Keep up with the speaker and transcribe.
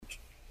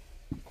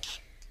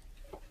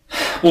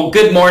Well,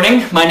 good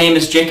morning. My name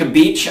is Jacob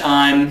Beach.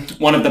 I'm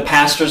one of the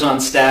pastors on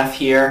staff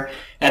here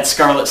at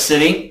Scarlet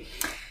City.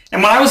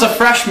 And when I was a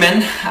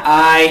freshman,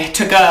 I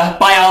took a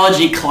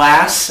biology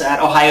class at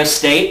Ohio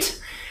State.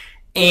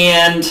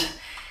 And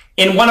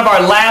in one of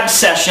our lab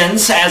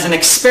sessions, as an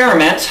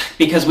experiment,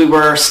 because we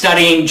were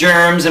studying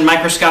germs and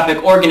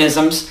microscopic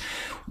organisms,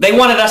 they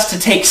wanted us to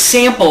take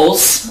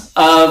samples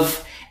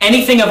of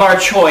anything of our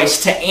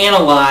choice to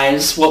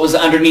analyze what was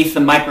underneath the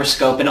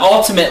microscope and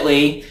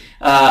ultimately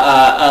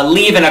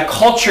leave in a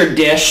culture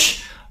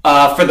dish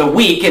for the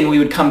week, and we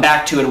would come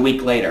back to it a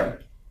week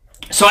later.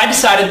 So I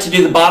decided to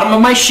do the bottom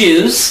of my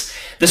shoes,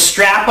 the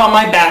strap on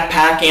my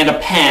backpack, and a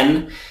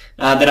pen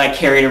that I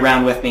carried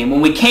around with me. And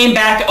when we came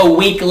back a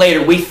week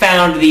later, we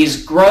found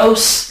these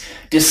gross,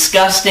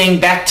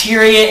 disgusting,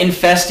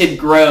 bacteria-infested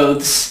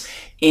growths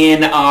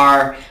in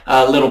our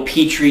little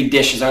petri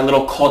dishes, our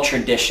little culture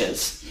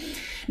dishes.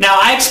 Now,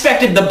 I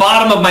expected the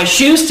bottom of my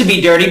shoes to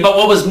be dirty, but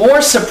what was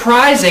more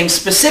surprising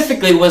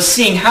specifically was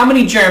seeing how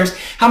many germs,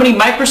 how many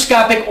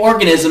microscopic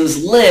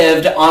organisms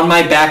lived on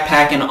my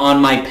backpack and on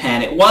my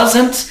pen. It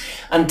wasn't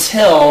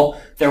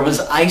until there was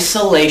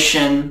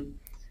isolation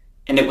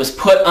and it was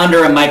put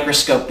under a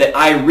microscope that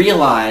I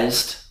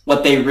realized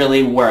what they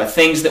really were,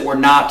 things that were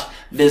not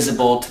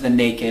visible to the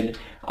naked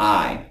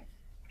eye.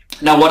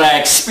 Now, what I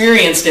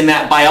experienced in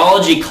that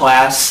biology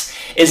class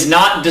is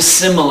not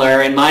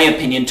dissimilar, in my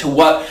opinion, to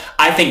what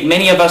I think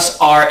many of us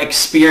are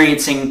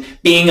experiencing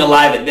being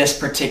alive at this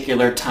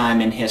particular time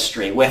in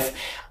history, with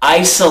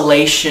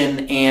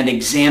isolation and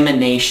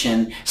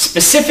examination,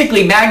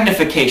 specifically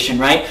magnification,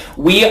 right?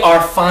 We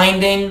are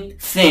finding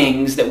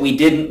things that we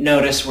didn't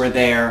notice were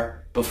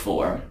there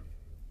before.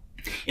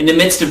 In the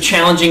midst of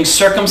challenging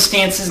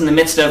circumstances, in the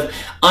midst of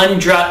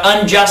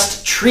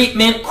unjust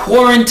treatment,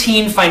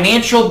 quarantine,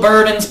 financial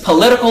burdens,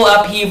 political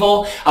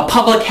upheaval, a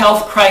public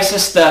health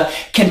crisis, the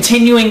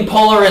continuing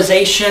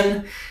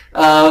polarization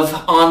of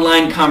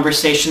online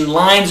conversation,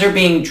 lines are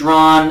being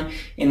drawn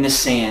in the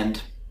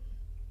sand.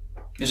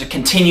 There's a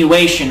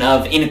continuation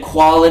of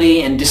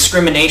inequality and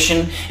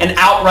discrimination and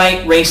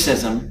outright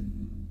racism.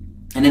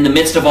 And in the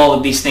midst of all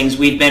of these things,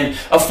 we've been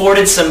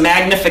afforded some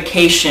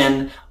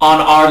magnification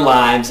on our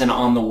lives and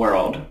on the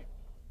world.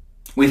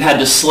 We've had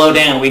to slow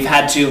down. We've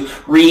had to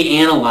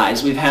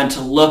reanalyze. We've had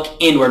to look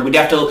inward.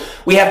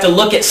 We have to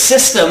look at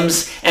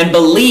systems and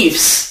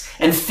beliefs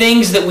and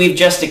things that we've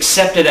just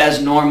accepted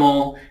as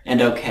normal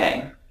and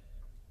okay.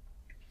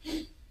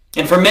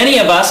 And for many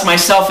of us,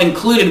 myself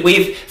included,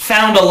 we've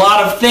found a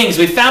lot of things.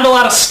 We've found a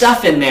lot of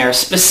stuff in there,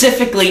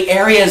 specifically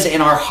areas in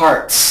our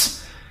hearts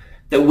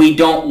that we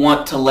don't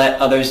want to let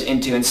others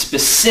into, and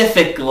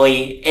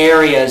specifically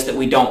areas that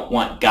we don't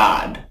want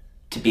God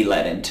to be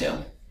let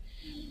into.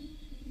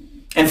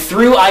 And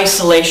through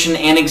isolation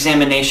and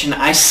examination,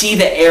 I see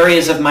the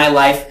areas of my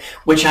life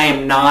which I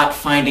am not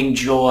finding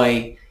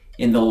joy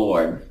in the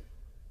Lord.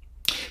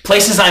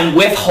 Places I'm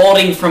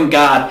withholding from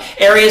God,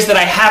 areas that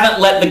I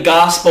haven't let the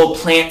gospel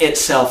plant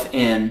itself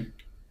in.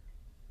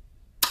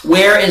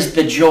 Where is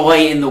the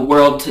joy in the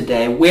world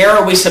today? Where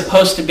are we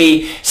supposed to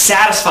be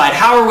satisfied?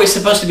 How are we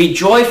supposed to be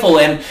joyful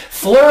and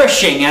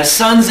flourishing as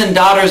sons and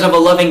daughters of a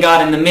loving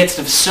God in the midst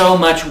of so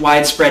much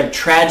widespread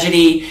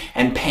tragedy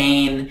and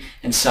pain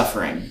and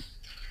suffering?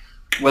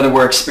 Whether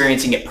we're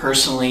experiencing it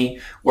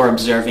personally or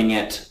observing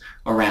it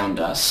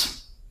around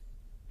us.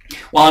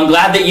 Well, I'm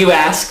glad that you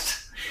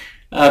asked,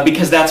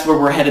 because that's where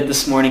we're headed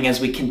this morning as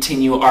we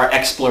continue our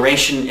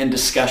exploration and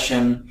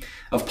discussion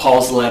of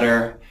Paul's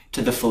letter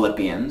to the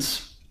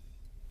Philippians.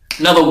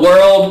 Now, the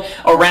world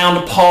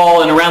around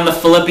Paul and around the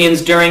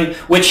Philippians during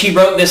which he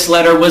wrote this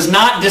letter was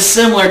not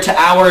dissimilar to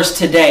ours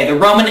today. The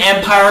Roman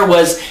Empire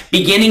was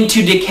beginning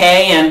to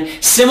decay,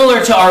 and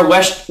similar to our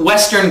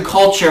Western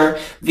culture,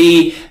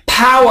 the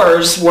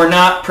powers were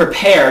not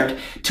prepared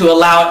to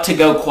allow it to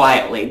go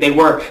quietly. They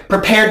were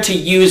prepared to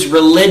use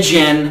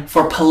religion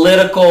for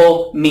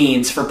political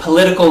means, for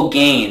political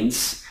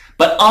gains,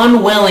 but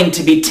unwilling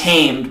to be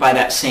tamed by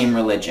that same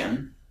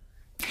religion.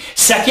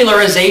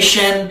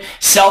 Secularization,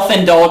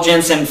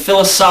 self-indulgence, and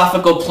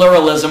philosophical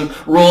pluralism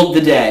ruled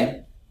the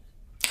day.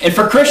 And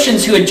for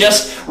Christians who had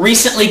just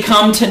recently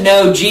come to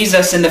know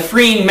Jesus and the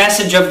freeing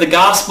message of the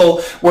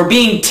gospel, were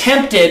being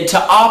tempted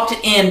to opt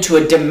into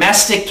a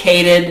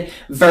domesticated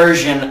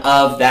version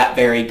of that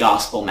very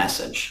gospel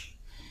message.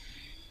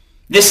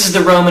 This is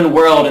the Roman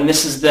world, and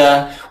this is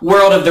the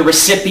world of the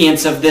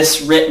recipients of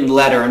this written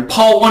letter. And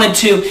Paul wanted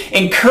to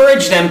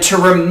encourage them to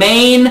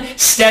remain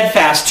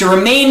steadfast, to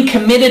remain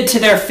committed to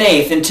their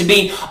faith, and to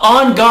be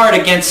on guard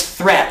against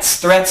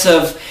threats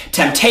of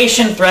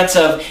temptation, threats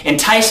of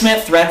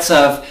enticement, threats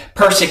of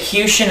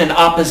persecution and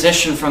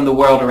opposition from the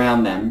world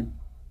around them.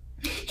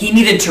 He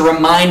needed to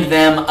remind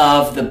them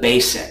of the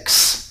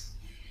basics.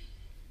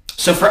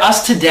 So for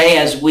us today,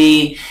 as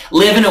we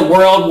live in a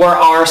world where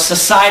our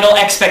societal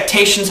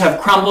expectations have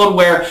crumbled,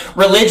 where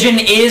religion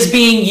is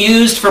being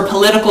used for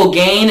political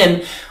gain,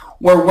 and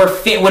when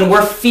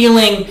we're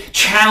feeling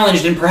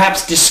challenged and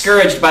perhaps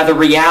discouraged by the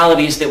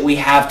realities that we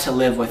have to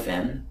live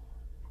within,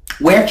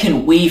 where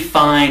can we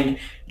find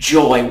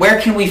joy? Where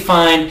can we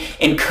find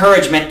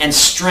encouragement and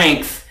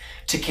strength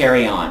to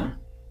carry on?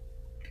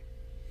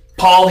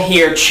 Paul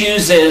here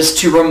chooses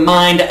to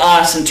remind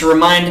us and to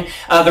remind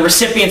the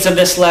recipients of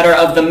this letter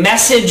of the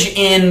message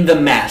in the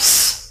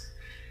mess.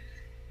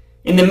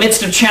 In the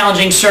midst of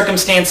challenging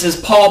circumstances,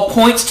 Paul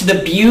points to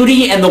the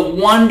beauty and the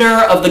wonder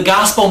of the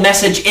gospel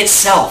message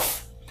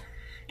itself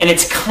and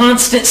its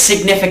constant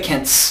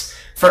significance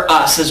for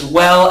us, as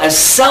well as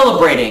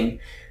celebrating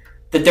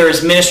that there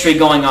is ministry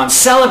going on,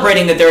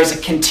 celebrating that there is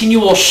a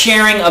continual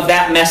sharing of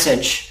that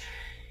message,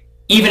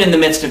 even in the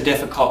midst of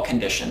difficult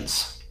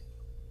conditions.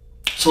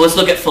 So let's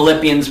look at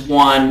Philippians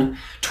 1,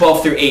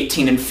 12 through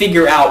 18 and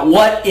figure out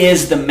what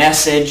is the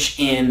message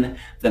in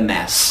the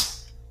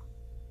mess.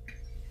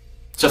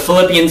 So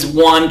Philippians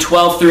 1,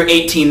 12 through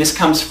 18, this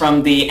comes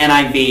from the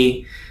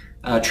NIV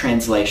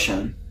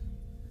translation.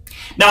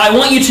 Now I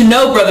want you to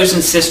know, brothers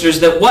and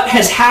sisters, that what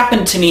has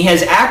happened to me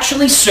has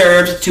actually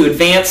served to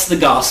advance the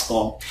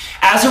gospel.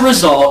 As a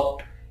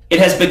result, it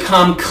has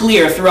become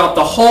clear throughout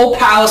the whole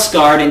palace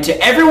guard and to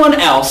everyone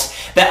else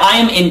that I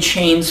am in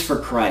chains for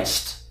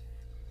Christ.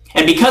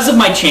 And because of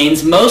my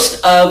chains,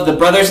 most of the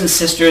brothers and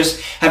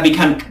sisters have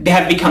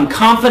become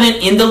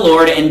confident in the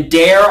Lord and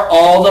dare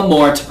all the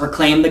more to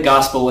proclaim the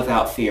gospel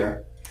without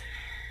fear.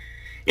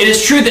 It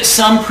is true that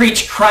some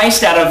preach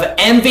Christ out of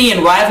envy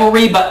and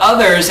rivalry, but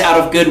others out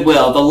of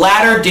goodwill. The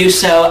latter do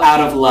so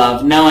out of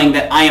love, knowing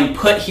that I am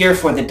put here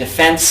for the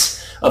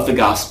defense of the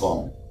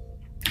gospel.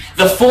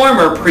 The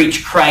former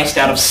preach Christ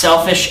out of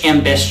selfish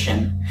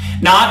ambition,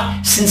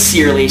 not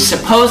sincerely,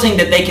 supposing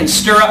that they can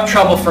stir up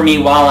trouble for me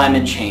while I'm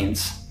in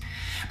chains.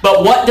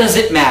 But what does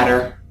it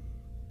matter?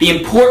 The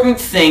important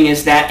thing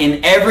is that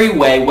in every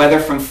way, whether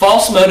from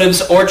false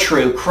motives or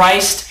true,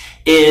 Christ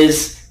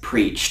is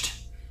preached.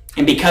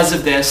 And because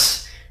of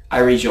this, I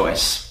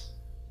rejoice.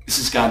 This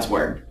is God's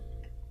word.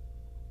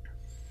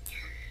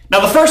 Now,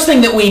 the first thing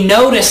that we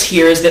notice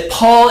here is that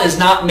Paul is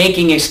not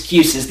making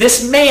excuses.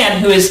 This man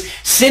who is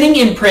sitting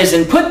in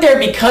prison, put there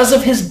because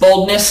of his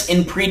boldness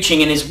in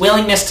preaching and his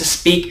willingness to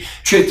speak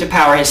truth to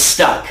power, is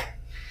stuck.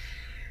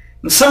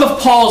 And some of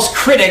Paul's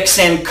critics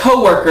and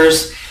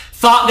co-workers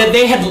thought that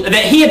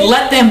he had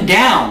let them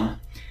down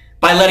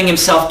by letting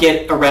himself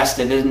get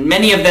arrested. And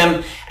many of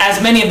them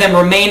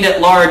remained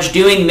at large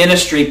doing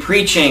ministry,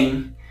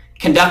 preaching,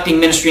 conducting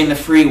ministry in the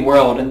free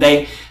world. And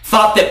they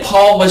thought that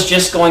Paul was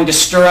just going to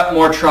stir up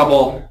more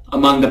trouble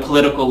among the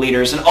political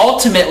leaders and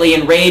ultimately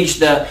enrage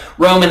the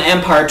Roman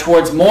Empire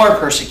towards more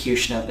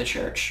persecution of the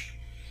church.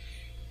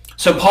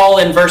 So Paul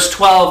in verse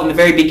 12, in the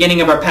very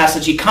beginning of our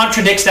passage, he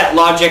contradicts that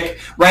logic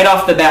right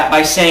off the bat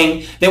by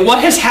saying that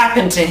what has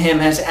happened to him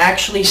has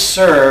actually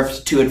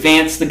served to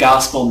advance the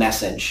gospel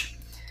message.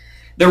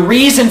 The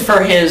reason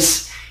for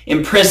his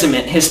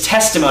imprisonment, his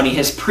testimony,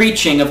 his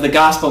preaching of the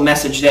gospel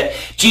message that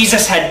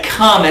Jesus had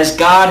come as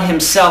God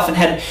himself and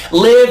had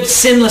lived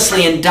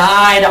sinlessly and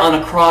died on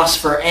a cross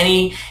for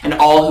any and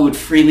all who would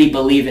freely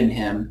believe in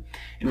him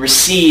and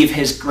receive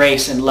his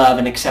grace and love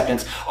and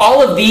acceptance.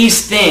 All of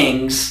these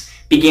things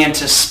began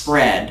to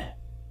spread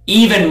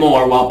even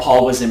more while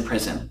Paul was in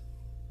prison.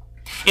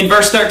 In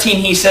verse 13,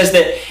 he says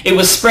that it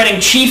was spreading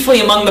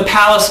chiefly among the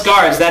palace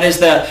guards, that is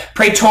the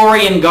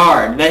Praetorian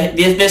Guard.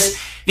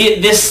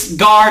 This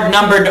guard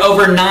numbered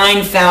over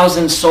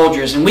 9,000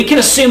 soldiers, and we can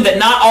assume that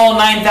not all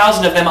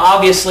 9,000 of them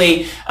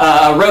obviously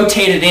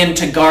rotated in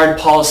to guard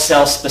Paul's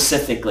cell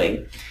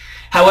specifically.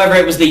 However,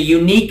 it was the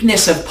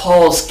uniqueness of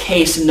Paul's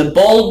case and the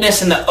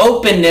boldness and the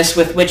openness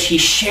with which he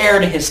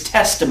shared his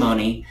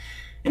testimony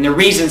and the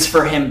reasons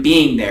for him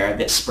being there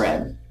that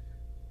spread.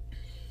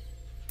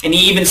 And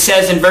he even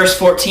says in verse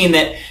 14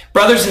 that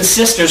brothers and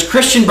sisters,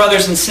 Christian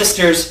brothers and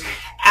sisters,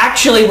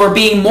 actually were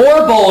being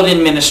more bold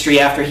in ministry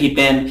after he'd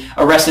been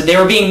arrested. They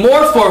were being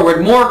more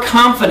forward, more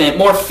confident,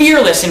 more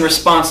fearless in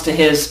response to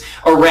his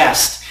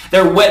arrest.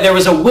 There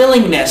was a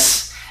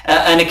willingness,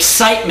 an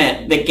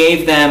excitement that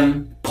gave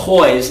them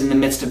poise in the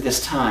midst of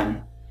this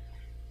time.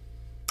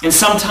 And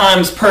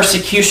sometimes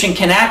persecution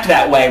can act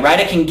that way, right?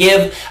 It can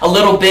give a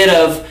little bit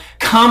of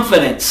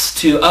confidence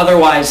to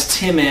otherwise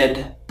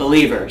timid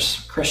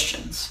believers,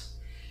 Christians.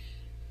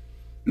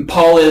 And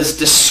Paul is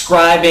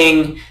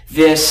describing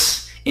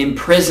this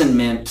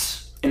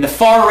imprisonment and the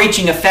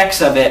far-reaching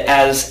effects of it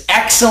as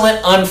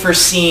excellent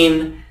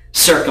unforeseen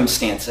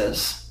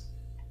circumstances.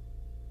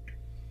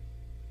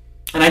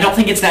 And I don't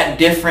think it's that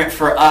different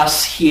for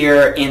us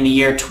here in the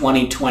year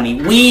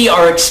 2020. We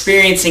are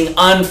experiencing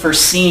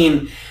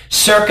unforeseen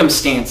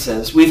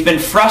circumstances. We've been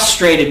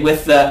frustrated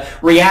with the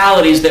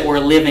realities that we're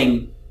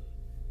living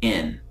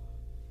in.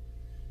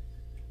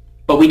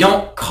 But we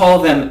don't call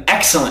them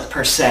excellent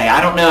per se.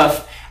 I don't know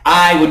if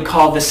I would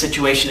call this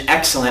situation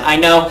excellent. I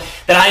know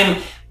that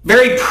I'm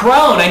very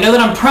prone. I know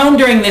that I'm prone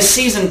during this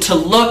season to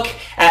look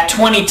at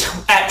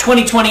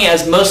 2020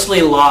 as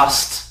mostly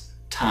lost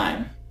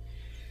time.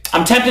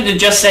 I'm tempted to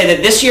just say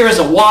that this year is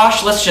a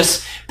wash. Let's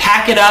just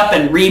pack it up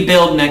and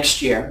rebuild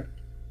next year.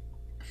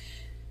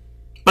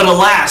 But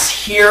alas,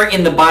 here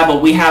in the Bible,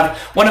 we have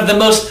one of the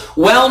most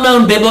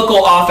well-known biblical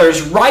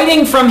authors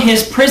writing from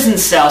his prison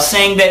cell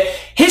saying that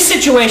his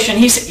situation,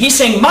 he's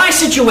saying, my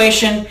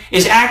situation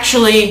is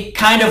actually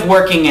kind of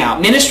working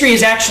out. Ministry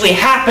is actually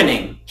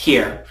happening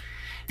here.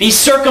 These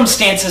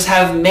circumstances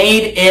have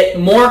made it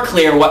more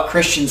clear what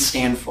Christians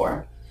stand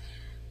for.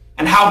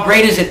 And how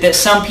great is it that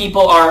some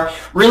people are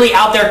really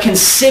out there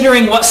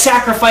considering what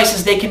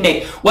sacrifices they can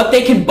make, what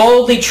they can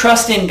boldly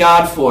trust in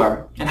God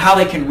for, and how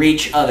they can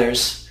reach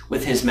others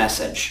with his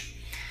message.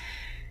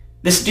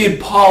 This dude,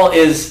 Paul,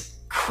 is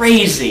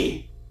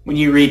crazy when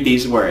you read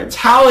these words.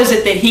 How is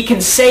it that he can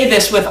say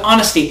this with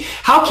honesty?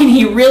 How can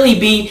he really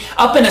be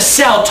up in a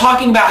cell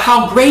talking about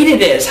how great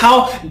it is,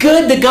 how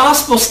good the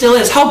gospel still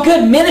is, how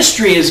good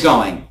ministry is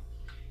going,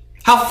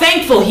 how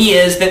thankful he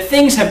is that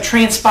things have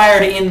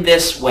transpired in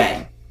this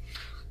way?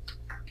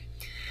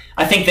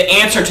 I think the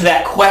answer to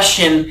that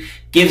question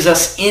gives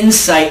us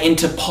insight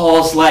into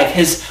Paul's life,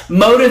 his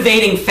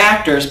motivating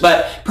factors,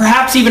 but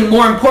perhaps even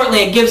more importantly,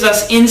 it gives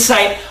us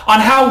insight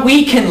on how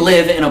we can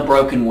live in a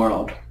broken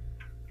world,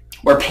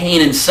 where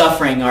pain and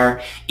suffering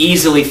are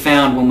easily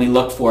found when we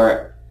look for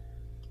it,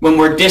 when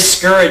we're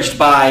discouraged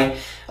by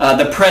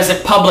the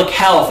present public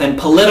health and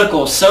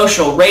political,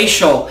 social,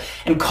 racial,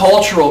 and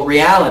cultural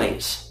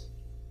realities.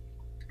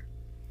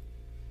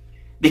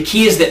 The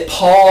key is that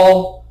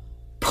Paul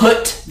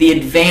put the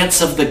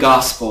advance of the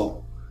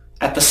gospel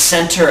at the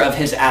center of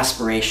his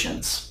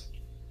aspirations.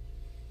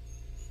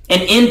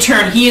 And in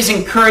turn, he is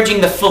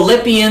encouraging the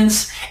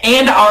Philippians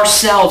and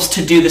ourselves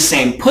to do the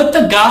same. Put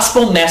the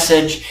gospel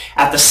message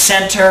at the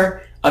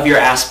center of your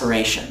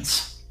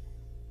aspirations.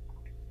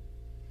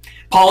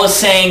 Paul is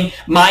saying,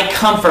 my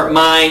comfort,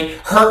 my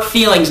hurt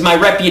feelings, my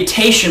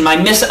reputation, my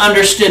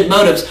misunderstood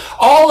motives,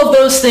 all of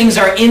those things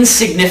are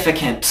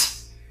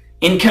insignificant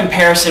in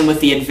comparison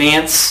with the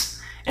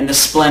advance and the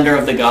splendor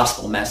of the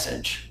gospel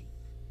message.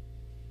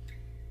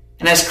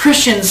 And as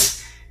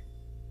Christians,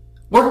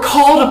 we're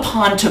called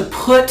upon to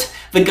put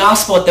the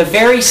gospel at the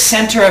very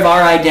center of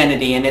our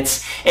identity and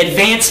its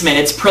advancement,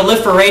 its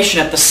proliferation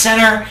at the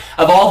center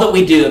of all that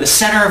we do, the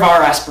center of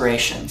our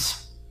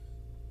aspirations.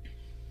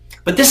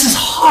 But this is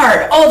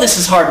hard. Oh, this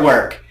is hard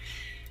work.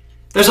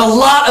 There's a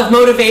lot of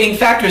motivating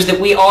factors that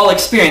we all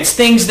experience,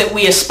 things that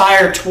we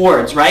aspire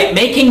towards, right?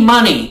 Making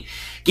money,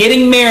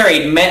 getting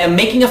married,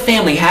 making a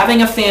family,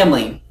 having a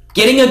family,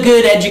 getting a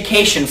good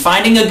education,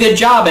 finding a good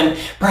job, and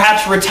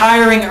perhaps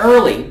retiring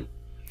early,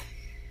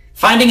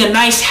 finding a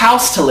nice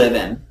house to live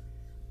in,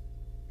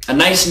 a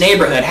nice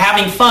neighborhood,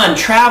 having fun,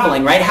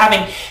 traveling, right?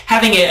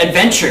 Having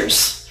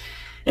adventures,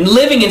 and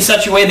living in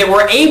such a way that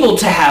we're able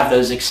to have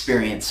those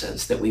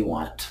experiences that we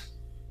want.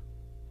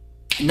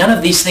 None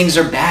of these things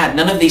are bad.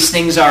 None of these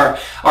things are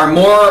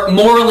more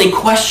morally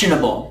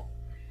questionable.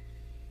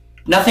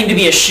 Nothing to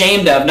be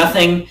ashamed of,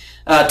 nothing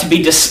to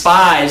be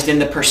despised in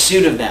the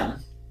pursuit of them.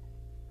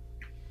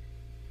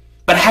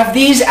 But have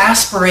these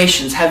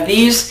aspirations, have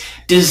these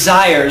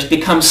desires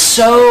become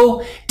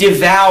so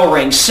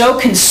devouring, so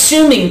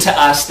consuming to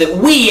us that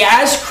we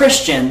as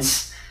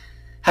Christians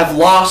have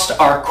lost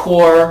our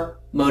core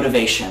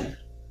motivation?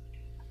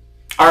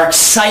 Our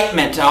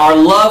excitement, our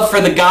love for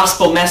the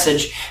gospel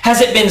message, has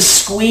it been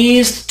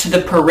squeezed to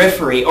the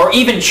periphery or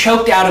even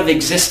choked out of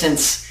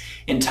existence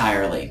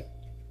entirely?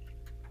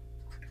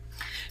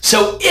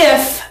 So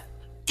if,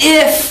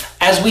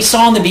 as we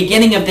saw in the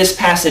beginning of this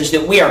passage,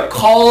 that we are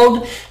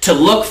called to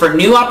look for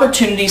new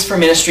opportunities for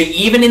ministry,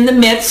 even in the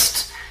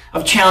midst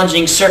of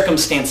challenging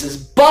circumstances,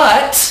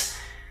 but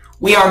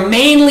we are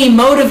mainly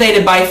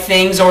motivated by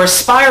things or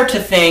aspire to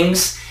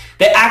things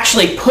that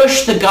actually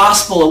push the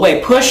gospel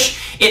away, push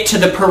it to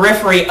the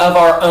periphery of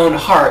our own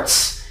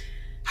hearts,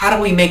 how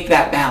do we make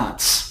that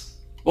balance?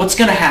 What's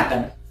going to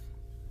happen?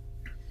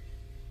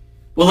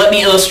 Well, let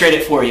me illustrate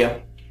it for you.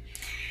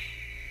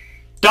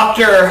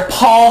 Dr.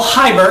 Paul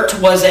Hibert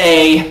was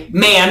a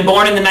man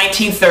born in the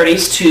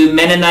 1930s to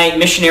Mennonite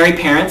missionary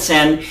parents,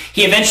 and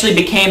he eventually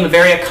became a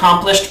very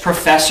accomplished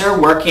professor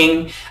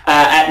working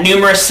at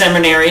numerous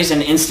seminaries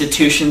and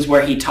institutions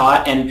where he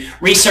taught and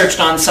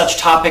researched on such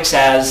topics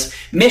as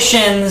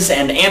missions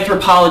and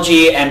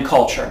anthropology and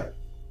culture.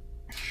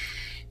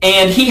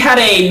 And he had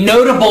a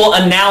notable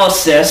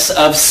analysis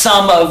of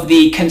some of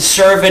the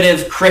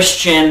conservative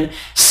Christian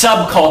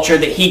subculture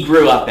that he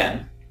grew up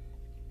in.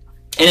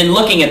 And in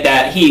looking at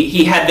that,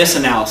 he had this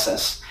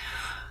analysis.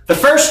 The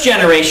first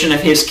generation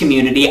of his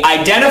community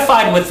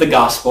identified with the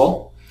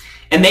gospel,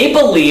 and they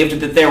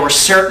believed that there were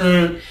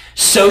certain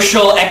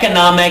social,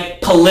 economic,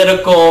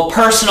 political,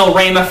 personal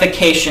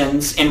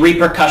ramifications and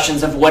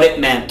repercussions of what it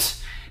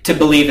meant to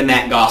believe in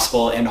that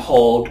gospel and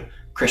hold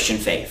Christian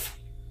faith.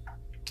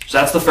 So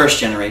that's the first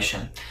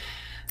generation.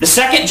 The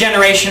second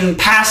generation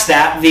past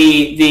that,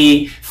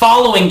 the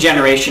following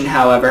generation,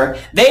 however,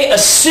 they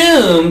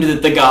assumed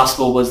that the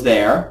gospel was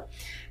there,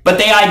 but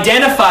they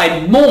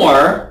identified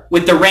more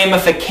with the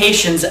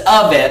ramifications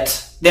of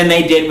it than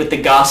they did with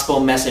the gospel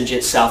message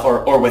itself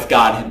or with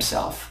God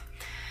himself.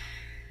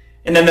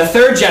 And then the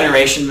third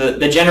generation,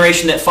 the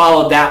generation that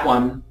followed that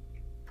one,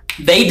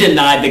 they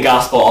denied the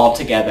gospel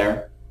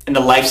altogether. And the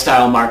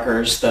lifestyle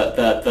markers,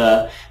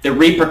 the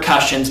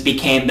repercussions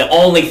became the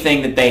only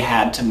thing that they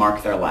had to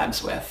mark their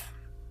lives with.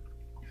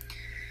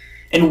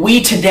 And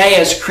we today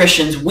as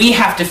Christians, we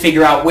have to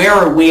figure out where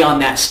are we on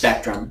that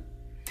spectrum.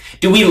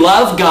 Do we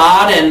love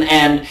God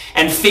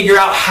and figure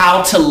out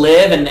how to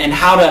live and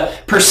how to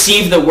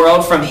perceive the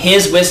world from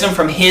his wisdom,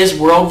 from his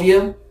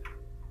worldview?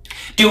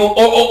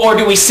 Or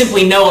do we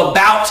simply know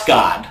about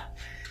God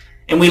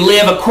and we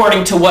live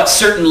according to what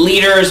certain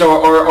leaders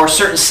or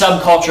certain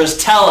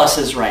subcultures tell us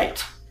is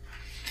right?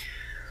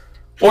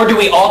 Or do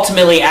we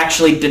ultimately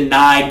actually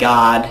deny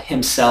God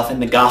himself in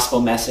the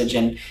gospel message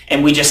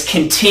and we just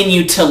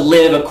continue to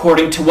live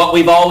according to what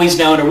we've always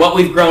known or what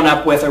we've grown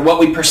up with or what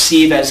we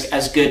perceive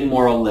as good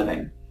moral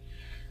living?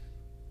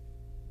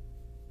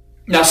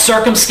 Now,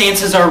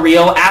 circumstances are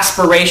real.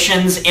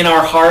 Aspirations in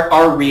our heart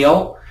are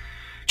real.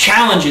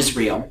 Challenge is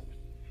real.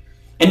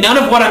 And none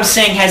of what I'm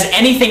saying has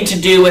anything to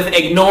do with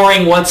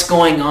ignoring what's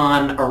going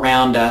on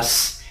around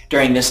us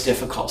during this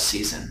difficult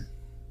season.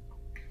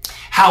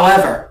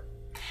 However,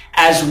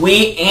 as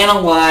we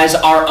analyze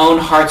our own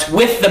hearts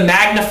with the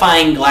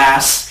magnifying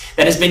glass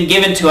that has been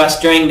given to us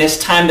during this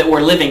time that we're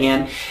living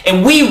in,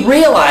 and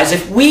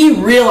if we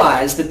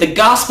realize that the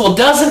gospel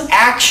doesn't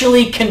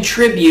actually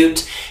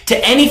contribute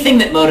to anything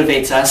that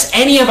motivates us,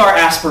 any of our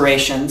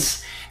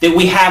aspirations that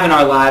we have in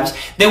our lives,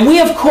 then we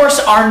of course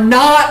are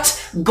not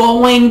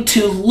going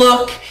to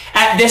look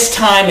at this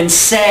time and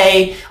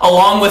say,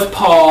 along with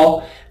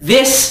Paul,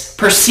 this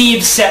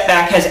perceived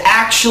setback has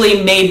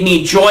actually made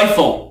me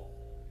joyful.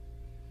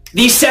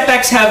 These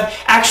setbacks have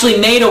actually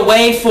made a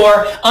way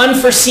for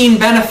unforeseen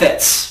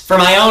benefits for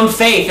my own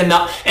faith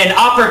and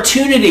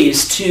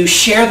opportunities to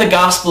share the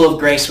gospel of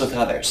grace with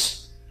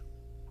others.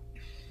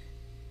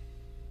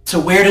 So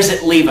where does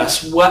it leave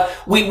us?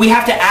 We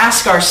have to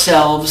ask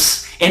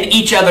ourselves and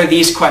each other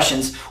these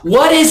questions.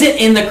 What is it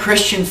in the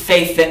Christian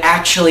faith that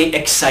actually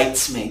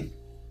excites me?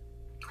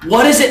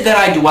 What is it that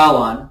I dwell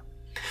on?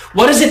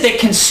 What is it that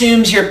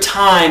consumes your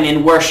time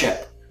in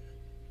worship?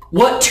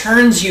 What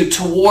turns you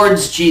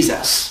towards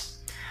Jesus?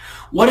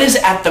 What is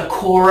at the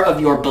core of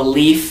your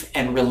belief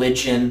and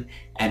religion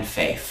and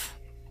faith?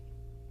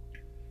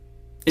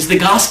 Is the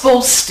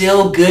gospel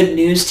still good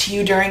news to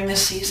you during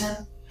this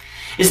season?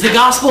 Is the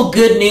gospel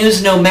good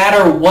news no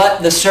matter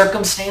what the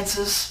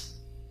circumstances?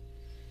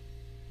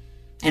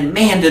 And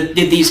man, did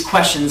these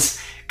questions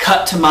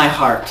cut to my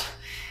heart.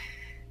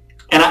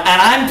 And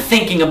I'm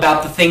thinking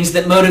about the things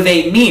that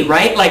motivate me,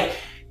 right? Like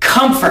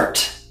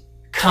comfort.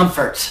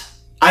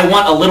 I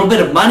want a little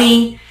bit of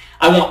money.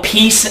 I want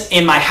peace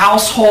in my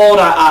household.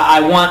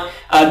 I want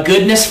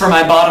goodness for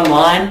my bottom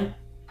line.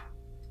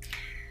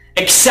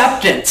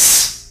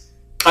 Acceptance.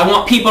 I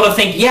want people to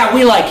think, yeah,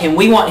 we like him.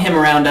 We want him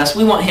around us.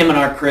 We want him in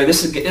our crew.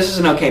 This is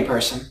an okay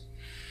person.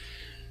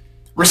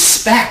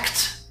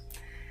 Respect.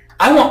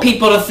 I want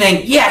people to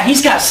think, yeah,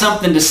 he's got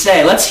something to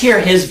say. Let's hear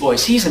his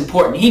voice. He's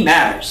important. He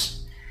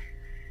matters.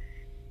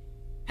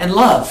 And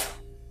love.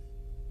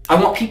 I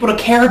want people to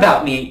care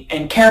about me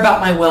and care about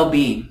my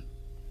well-being.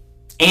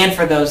 And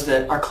for those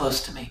that are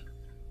close to me.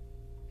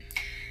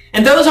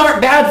 And those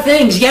aren't bad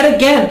things. Yet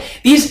again,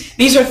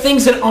 these are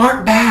things that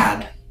aren't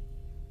bad.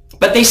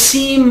 But they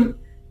seem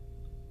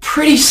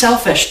pretty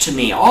selfish to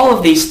me. All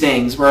of these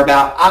things were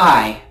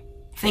about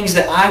things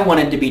that I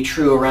wanted to be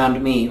true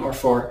around me or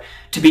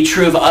to be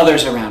true of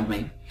others around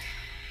me.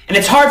 And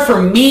it's hard for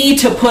me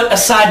to put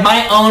aside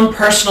my own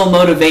personal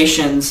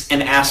motivations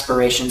and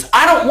aspirations.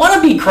 I don't want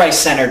to be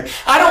Christ-centered.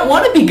 I don't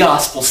want to be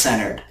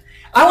gospel-centered.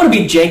 I want to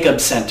be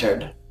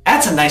Jacob-centered.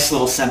 That's a nice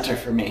little center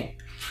for me.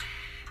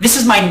 This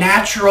is my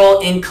natural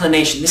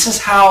inclination. This is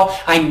how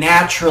I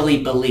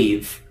naturally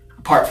believe,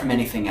 apart from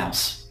anything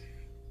else.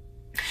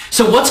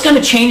 So what's going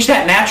to change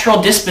that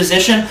natural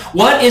disposition?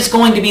 What is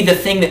going to be the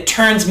thing that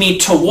turns me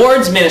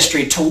towards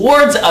ministry,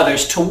 towards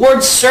others,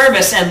 towards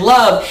service and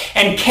love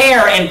and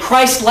care and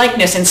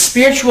Christ-likeness and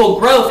spiritual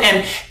growth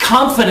and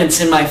confidence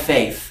in my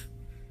faith?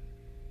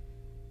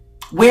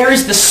 Where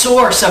is the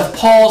source of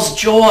Paul's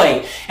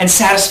joy and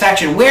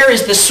satisfaction? Where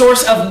is the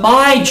source of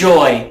my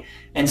joy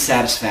and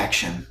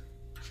satisfaction?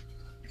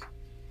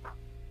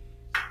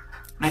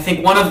 I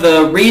think one of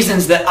the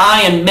reasons that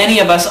I and many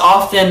of us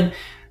often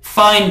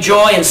find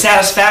joy and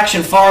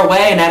satisfaction far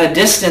away and at a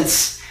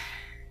distance,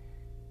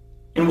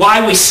 and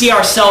why we see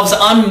ourselves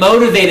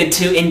unmotivated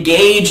to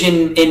engage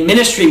in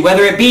ministry,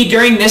 whether it be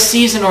during this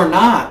season or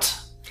not,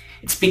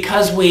 it's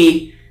because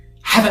we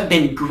haven't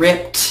been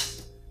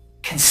gripped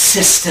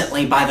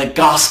consistently by the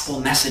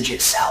gospel message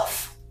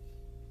itself.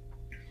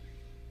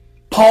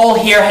 Paul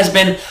here has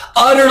been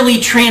utterly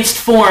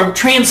transformed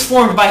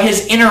by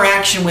his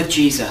interaction with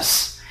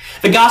Jesus.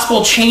 The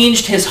gospel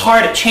changed his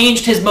heart, it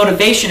changed his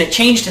motivation, it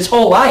changed his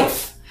whole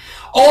life.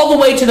 All the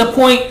way to the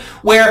point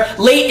where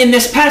late in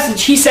this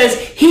passage he says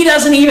he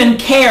doesn't even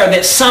care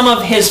that some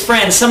of his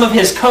friends, some of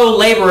his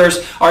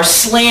co-laborers are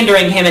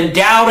slandering him and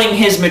doubting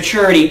his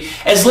maturity.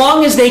 As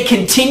long as they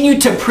continue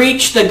to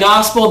preach the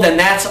gospel, then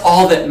that's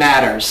all that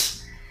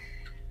matters.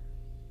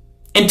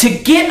 And to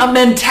get a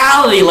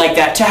mentality like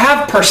that, to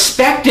have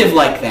perspective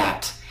like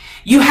that,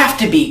 you have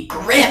to be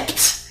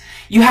gripped.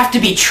 You have to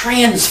be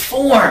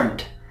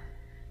transformed.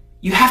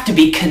 You have to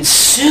be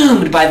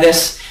consumed by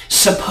this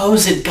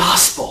supposed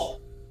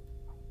gospel.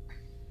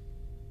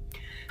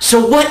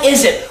 So what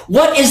is it?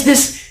 What is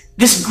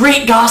this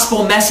great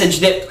gospel message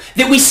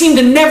that we seem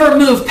to never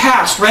move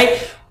past,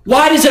 right?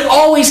 Why does it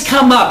always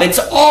come up? It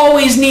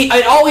always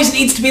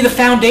needs to be the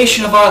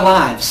foundation of our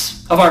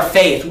lives, of our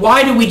faith.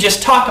 Why do we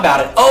just talk about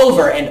it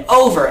over and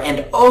over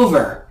and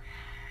over?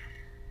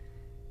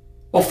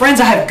 Well, friends,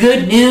 I have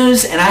good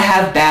news and I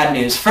have bad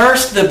news.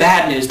 First, the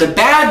bad news. The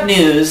bad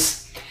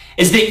news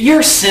is that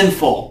you're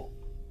sinful.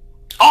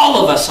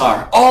 All of us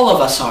are. All of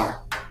us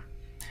are.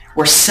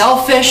 We're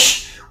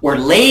selfish. We're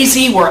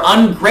lazy. We're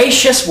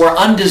ungracious. We're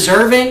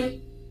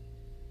undeserving.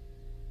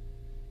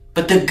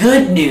 But the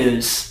good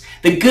news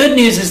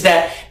is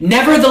that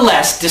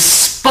nevertheless,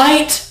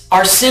 despite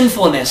our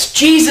sinfulness,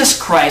 Jesus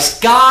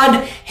Christ,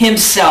 God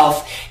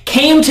himself,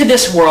 came to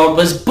this world,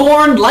 was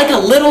born like a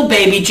little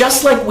baby,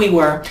 just like we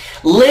were,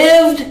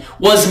 lived,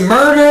 was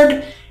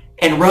murdered,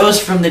 and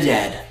rose from the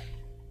dead.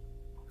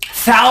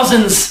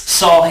 Thousands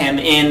saw him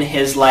in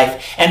his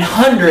life, and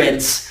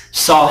hundreds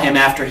saw him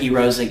after he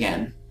rose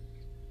again.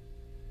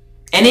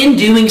 And in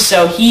doing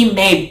so, he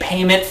made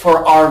payment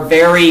for our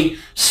very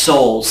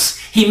souls.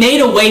 He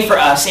made a way for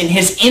us in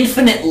his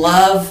infinite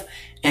love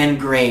and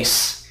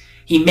grace.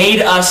 He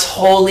made us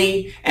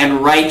holy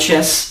and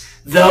righteous,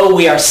 though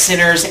we are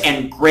sinners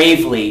and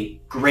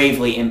gravely,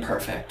 gravely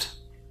imperfect.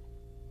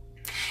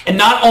 And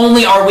not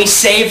only are we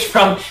saved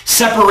from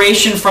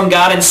separation from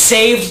God and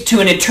saved to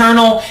an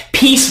eternal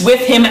peace with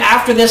him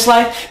after this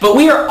life, but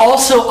we are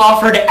also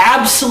offered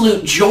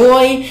absolute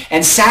joy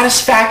and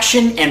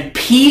satisfaction and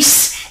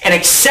peace and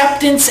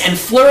acceptance and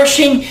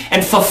flourishing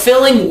and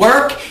fulfilling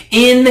work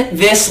in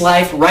this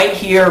life right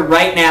here,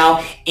 right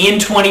now, in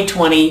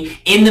 2020,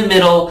 in the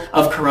middle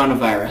of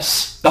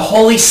coronavirus. The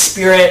Holy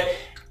Spirit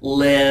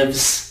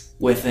lives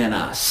within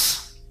us.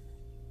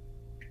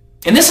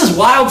 And this is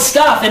wild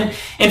stuff. And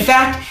in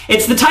fact,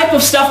 it's the type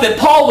of stuff that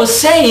Paul was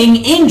saying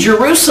in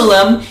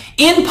Jerusalem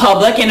in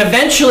public and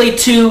eventually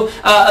to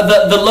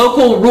the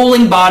local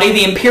ruling body,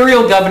 the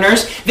imperial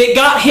governors, that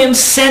got him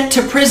sent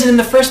to prison in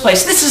the first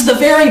place. This is the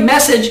very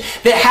message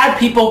that had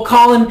people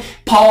calling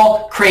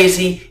Paul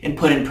crazy and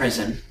put in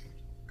prison.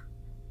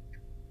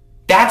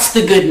 That's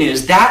the good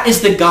news. That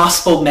is the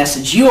gospel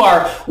message. You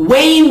are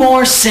way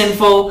more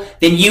sinful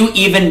than you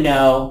even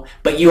know,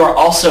 but you are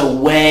also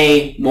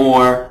way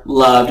more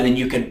loved than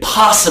you could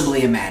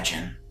possibly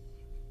imagine.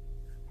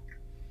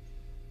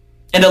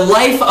 And a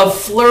life of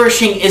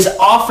flourishing is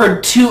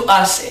offered to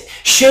us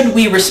should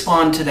we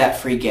respond to that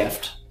free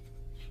gift.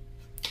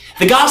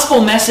 The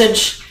gospel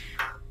message,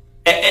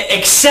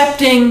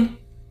 accepting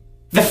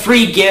the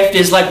free gift,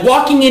 is like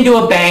walking into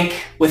a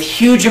bank with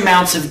huge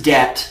amounts of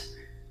debt.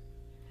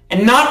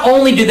 And not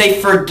only do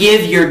they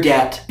forgive your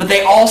debt, but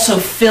they also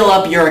fill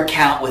up your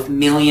account with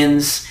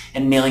millions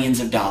and millions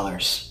of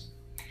dollars.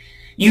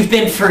 You've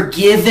been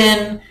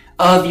forgiven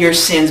of your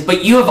sins,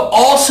 but you have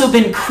also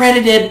been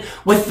credited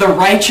with the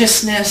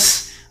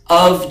righteousness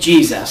of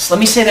Jesus. Let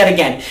me say that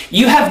again.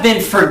 You have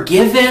been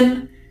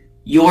forgiven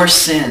your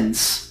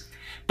sins,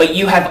 but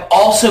you have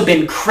also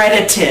been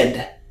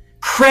credited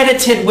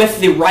with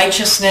the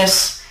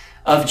righteousness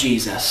of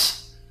Jesus.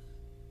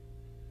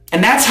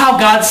 And that's how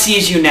God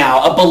sees you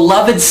now, a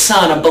beloved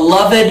son, a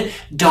beloved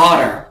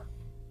daughter,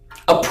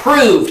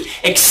 approved,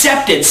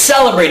 accepted,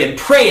 celebrated,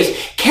 praised,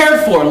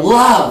 cared for,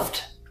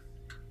 loved.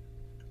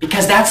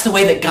 Because that's the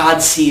way that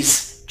God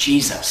sees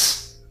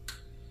Jesus.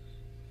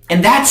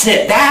 And that's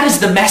it. That is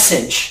the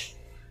message.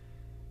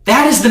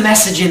 That is the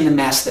message in the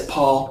mess that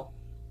Paul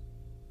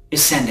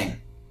is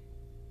sending.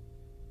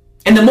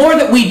 And the more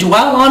that we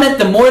dwell on it,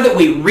 the more that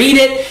we read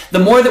it, the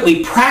more that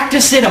we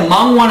practice it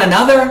among one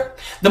another,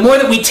 the more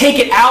that we take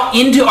it out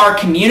into our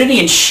community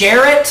and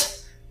share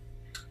it,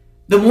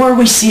 the more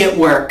we see it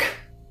work.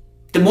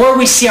 The more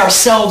we see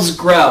ourselves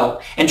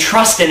grow and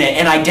trust in it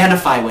and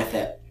identify with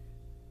it.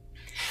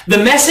 The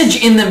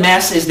message in the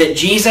mess is that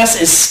Jesus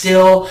is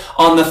still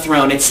on the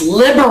throne. It's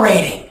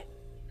liberating.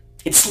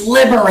 It's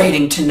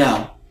liberating to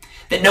know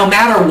that no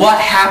matter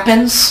what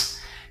happens,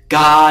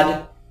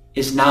 God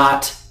is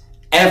not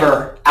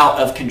ever out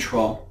of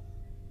control.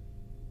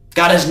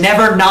 God is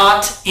never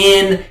not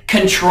in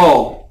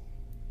control.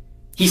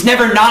 He's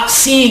never not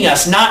seeing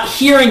us, not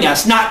hearing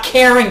us, not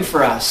caring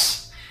for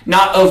us,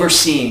 not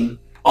overseeing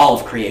all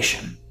of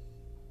creation.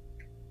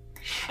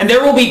 And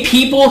there will be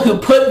people who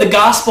put the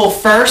gospel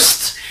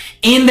first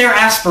in their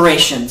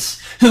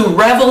aspirations, who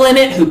revel in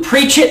it, who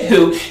preach it,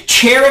 who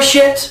cherish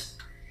it.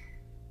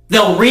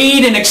 They'll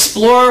read and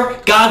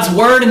explore God's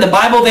word in the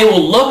Bible. They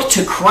will look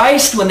to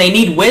Christ when they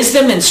need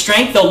wisdom and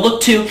strength. They'll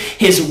look to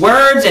his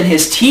words and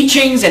his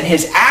teachings and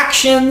his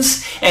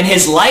actions and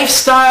his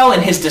lifestyle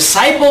and his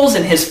disciples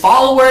and his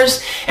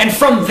followers. And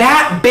from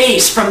that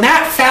base, from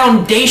that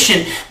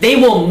foundation, they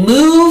will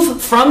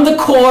move from the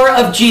core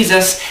of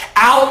Jesus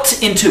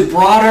out into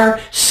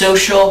broader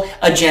social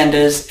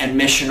agendas and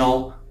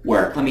missional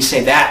work. Let me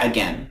say that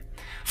again.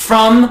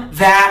 From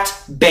that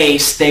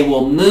base, they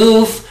will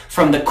move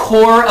from the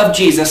core of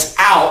Jesus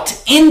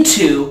out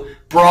into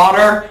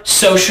broader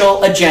social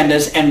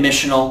agendas and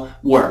missional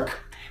work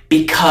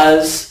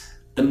because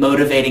the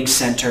motivating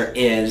center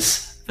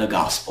is the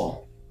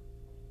gospel.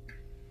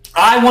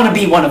 I want to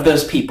be one of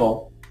those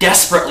people,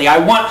 desperately. I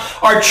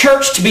want our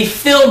church to be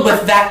filled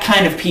with that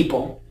kind of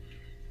people.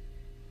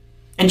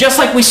 And just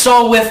like we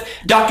saw with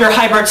Dr.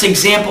 Heibert's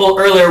example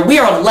earlier, we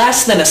are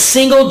less than a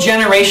single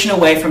generation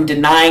away from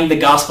denying the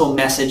gospel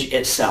message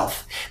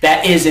itself.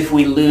 That is, if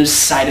we lose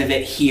sight of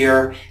it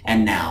here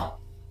and now.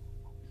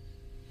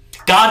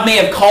 God may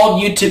have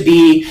called you to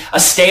be a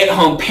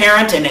stay-at-home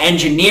parent, an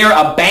engineer,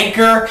 a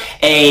banker,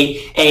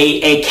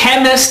 a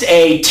chemist,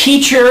 a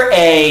teacher,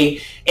 a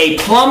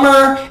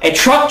plumber, a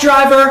truck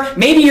driver.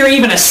 Maybe you're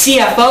even a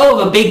CFO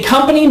of a big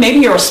company. Maybe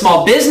you're a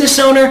small business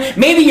owner.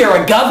 Maybe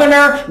you're a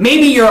governor.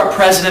 Maybe you're a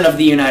president of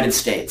the United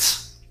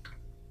States.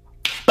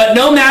 But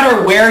no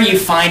matter where you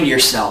find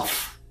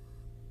yourself,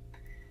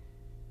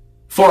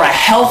 for a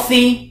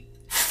healthy,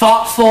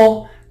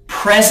 thoughtful,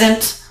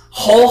 present,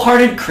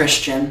 wholehearted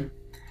Christian,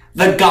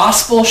 the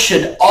gospel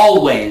should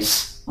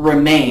always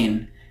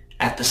remain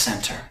at the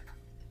center.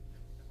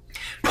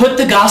 Put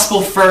the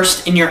gospel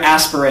first in your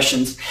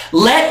aspirations.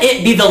 Let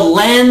it be the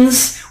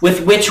lens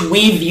with which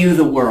we view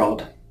the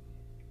world.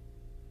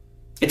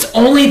 It's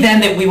only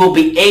then that we will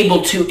be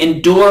able to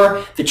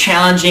endure the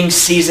challenging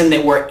season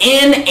that we're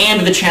in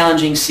and the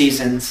challenging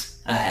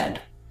seasons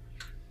ahead.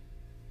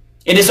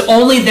 It is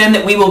only then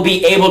that we will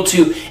be able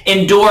to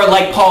endure,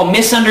 like Paul,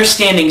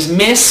 misunderstandings,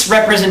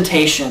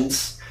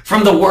 misrepresentations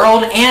from the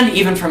world and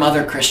even from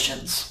other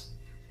Christians.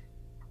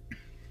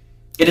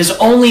 It is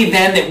only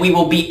then that we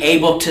will be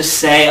able to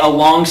say,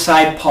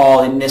 alongside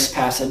Paul in this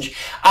passage,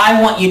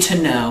 I want you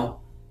to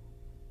know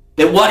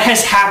that what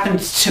has happened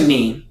to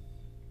me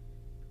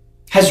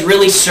has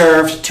really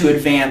served to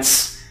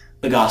advance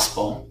the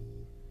gospel.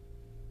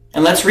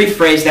 And let's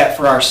rephrase that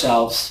for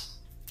ourselves.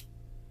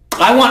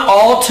 I want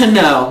all to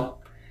know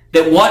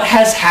that what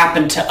has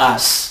happened to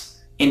us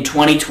in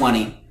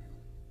 2020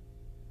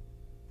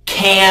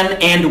 can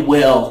and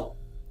will,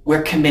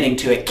 we're committing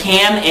to it,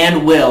 can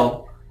and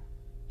will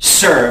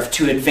serve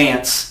to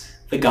advance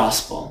the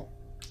gospel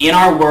in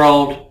our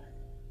world,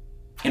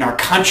 in our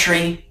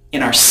country,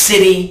 in our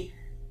city,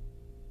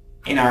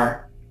 in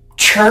our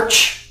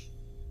church,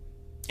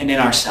 and in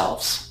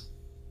ourselves.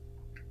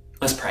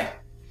 Let's pray.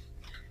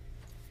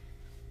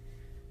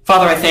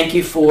 Father, I thank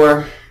you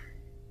for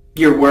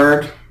your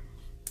word,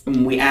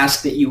 and we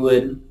ask that you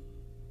would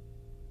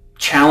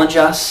challenge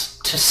us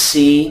to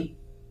see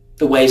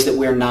the ways that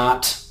we're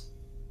not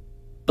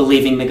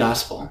believing the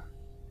gospel.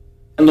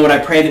 And Lord, I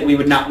pray that we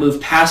would not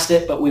move past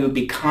it, but we would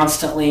be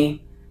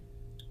constantly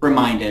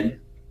reminded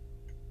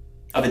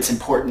of its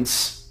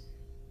importance,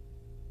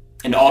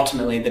 and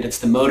ultimately that it's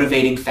the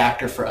motivating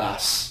factor for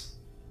us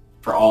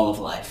for all of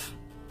life.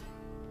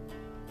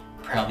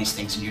 I pray all these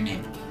things in your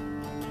name.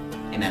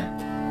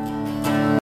 Amen.